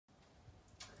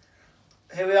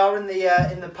Here we are in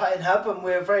the putting hub, and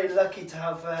we're very lucky to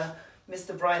have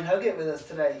Mr. Brian Huggett with us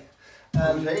today.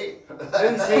 Who's he?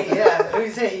 Who's he? Yeah,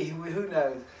 who's he? Who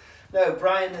knows? No,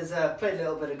 Brian has played a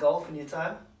little bit of golf in your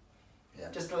time. Yeah.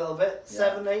 Just a little bit. Yeah.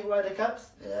 7, 8 Ryder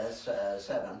Cups? Yes,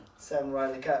 7. 7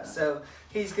 Ryder Cups. Yeah. So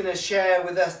he's going to share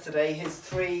with us today his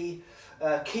 3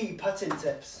 key putting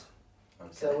tips. Okay.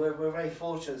 So we're very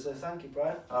fortunate, so thank you,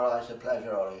 Brian. All right, it's a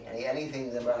pleasure, Ollie.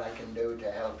 Anything that I can do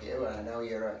to help you, and I know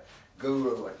you're a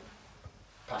guru at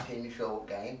putting short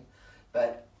game,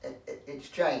 but it's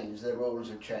changed. The rules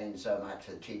have changed so much,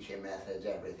 the teaching methods,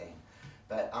 everything.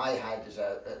 But I had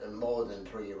more than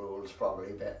 3 rules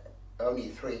probably, but only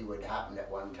 3 would happen at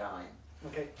one time.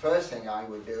 Okay. First thing I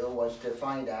would do was to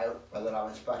find out whether I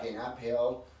was putting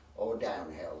uphill or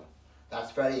downhill.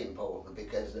 That's very important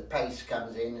because the pace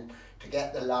comes in. To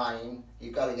get the line,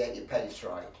 you've got to get your pace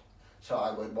right. So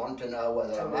I would want to know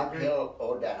whether I'm uphill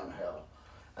or downhill.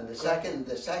 And the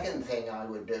second thing I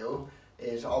would do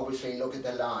is obviously look at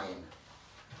the line.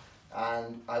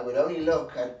 And I would only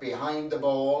look at behind the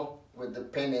ball with the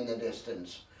pin in the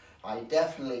distance. I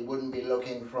definitely wouldn't be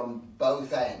looking from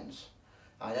both ends.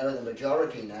 I know the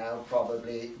majority now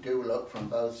probably do look from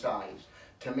both sides.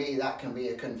 To me, that can be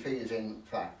a confusing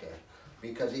factor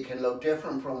because it can look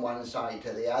different from one side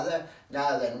to the other.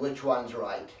 Now then, which one's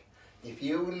right? If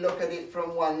you look at it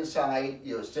from one side,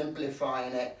 you're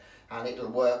simplifying it and it'll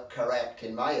work correct,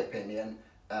 in my opinion,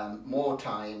 more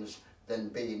times than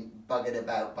being buggered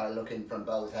about by looking from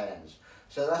both ends.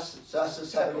 So that's the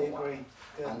second Totally one. agree.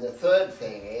 Good. And the third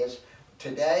thing is,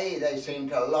 today they seem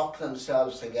to lock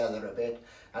themselves together a bit,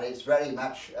 and it's very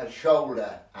much a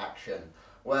shoulder action.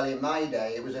 Well, in my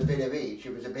day, it was a bit of each.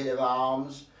 It was a bit of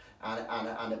arms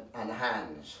and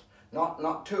hands.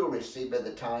 Not too risky by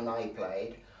the time I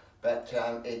played, but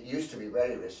it used to be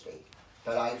very risky.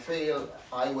 But I feel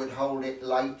I would hold it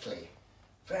lightly,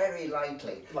 very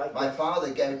lightly. Like My this.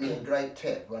 father gave me a great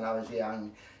tip when I was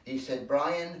young. He said,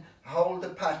 Brian, hold the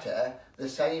putter the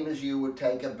same as you would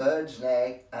take a bird's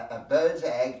egg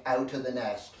out of the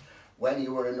nest. When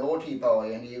you were a naughty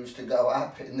boy and you used to go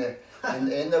up in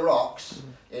the rocks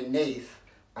in Neath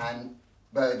and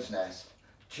bird's nest.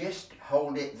 Just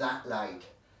hold it that light.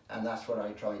 And that's what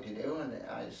I tried to do, and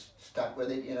I stuck with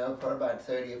it, you know, for about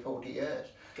 30 or 40 years.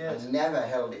 Good. I never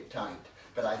held it tight.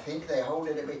 But I think they hold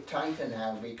it a bit tighter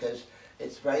now because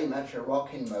it's very much a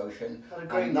rocking motion I'd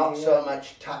agree and with not you, so yeah.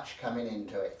 much touch coming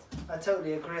into it. I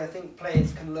totally agree. I think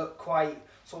players can look quite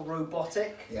sort of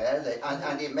robotic. Yeah,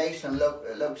 and it makes them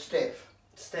look stiff.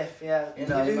 Stiff, yeah. You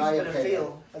know, you in lose my a bit of opinion.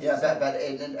 feel. As Yeah, you said.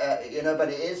 but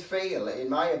it is feel.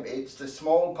 It's the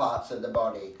small parts of the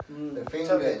body, the totally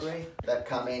fingers agree. that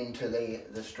come into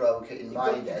the stroke in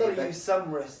my day. You've got to but- use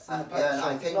some wrists in the putt yeah, and I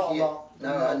stroke. think Not a lot.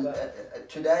 no, and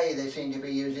today they seem to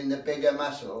be using the bigger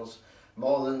muscles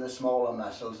more than the smaller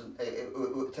muscles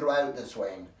throughout the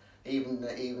swing. Even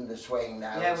the swing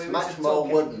now, Yeah, it's we were much just more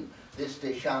talking- wooden. This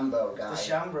DeChambeau guy.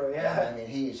 DeChambeau, yeah. I mean,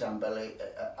 he's unbelievable.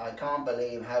 I can't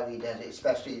believe how he does it,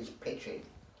 especially his pitching.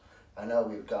 I know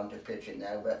we've gone to pitching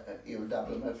now, but you'll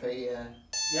double him if he...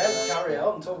 Yeah, we carry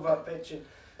on. Talk about pitching.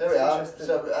 There we It's are. interesting.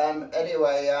 So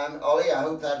anyway, Ollie, I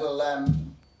hope that'll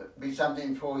be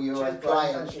something for you Cheers, as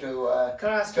Brian, clients thank you. to Can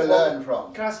I ask to you learn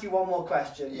from. Can I ask you one more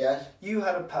question? Yes. You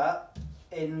had a putt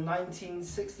in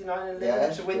 1969 in London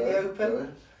Yes. to win the good, Open.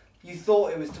 good. You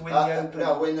thought it was to win the Open.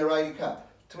 No, win the Ryder Cup.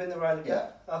 To win the Ryder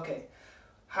Cup. Okay.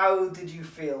 How did you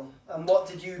feel, and what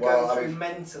did you Well, go I through was-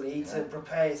 mentally to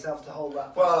prepare yourself to hold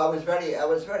that? Well, I was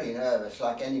very nervous,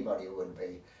 like anybody would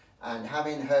be, and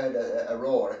having heard a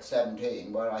roar at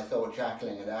 17, where I thought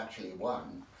Jacqueline had actually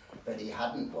won, but he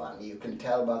hadn't won. You can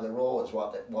tell by the roars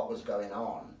what was going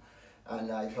on,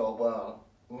 and I thought, well,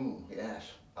 yes,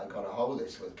 I got to hold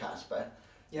this with Casper.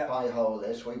 Yeah. If I hold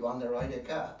this, we won the Ryder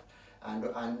Cup, and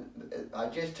I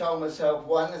just told myself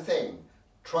one thing: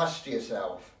 trust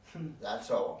yourself. That's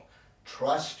all.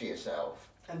 Trust yourself.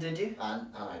 And did you? And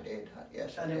I did,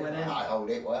 yes. And I it did. went in? I hold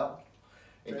it well.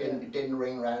 It Brilliant. didn't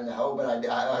ring round the hole, but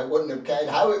I wouldn't have cared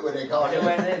how it would have gone. It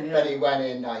went in, yeah. But it went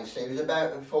in nicely. It was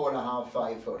about 4.5,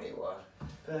 5 foot it was.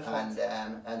 Perfect.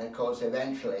 And of course,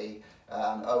 eventually,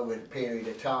 over a period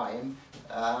of time,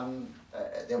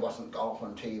 there wasn't golf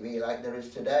on TV like there is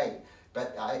today.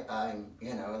 But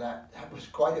you know, that was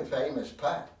quite a famous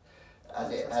putt.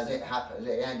 As it happened,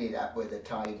 it ended up with a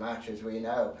tied match, as we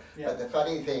know. Yeah. But the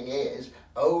funny thing is,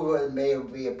 over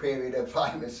maybe a period of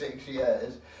 5 or 6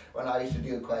 years, when I used to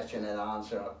do question and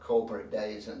answer on corporate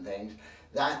days and things,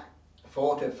 that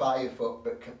 4 to 5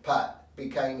 foot putt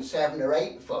became 7 or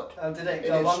 8 foot. Oh, did it in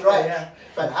go its longer? stretch. Yeah.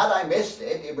 But had I missed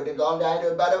it, it would have gone down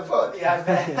to about a foot. Yeah, I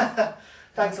bet.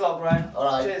 Thanks a lot, Brian.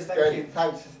 All right. Cheers, thank good. you.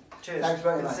 Thanks. Cheers. Thanks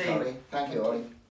very Good to much, see you. Ollie. Thank you, Ollie.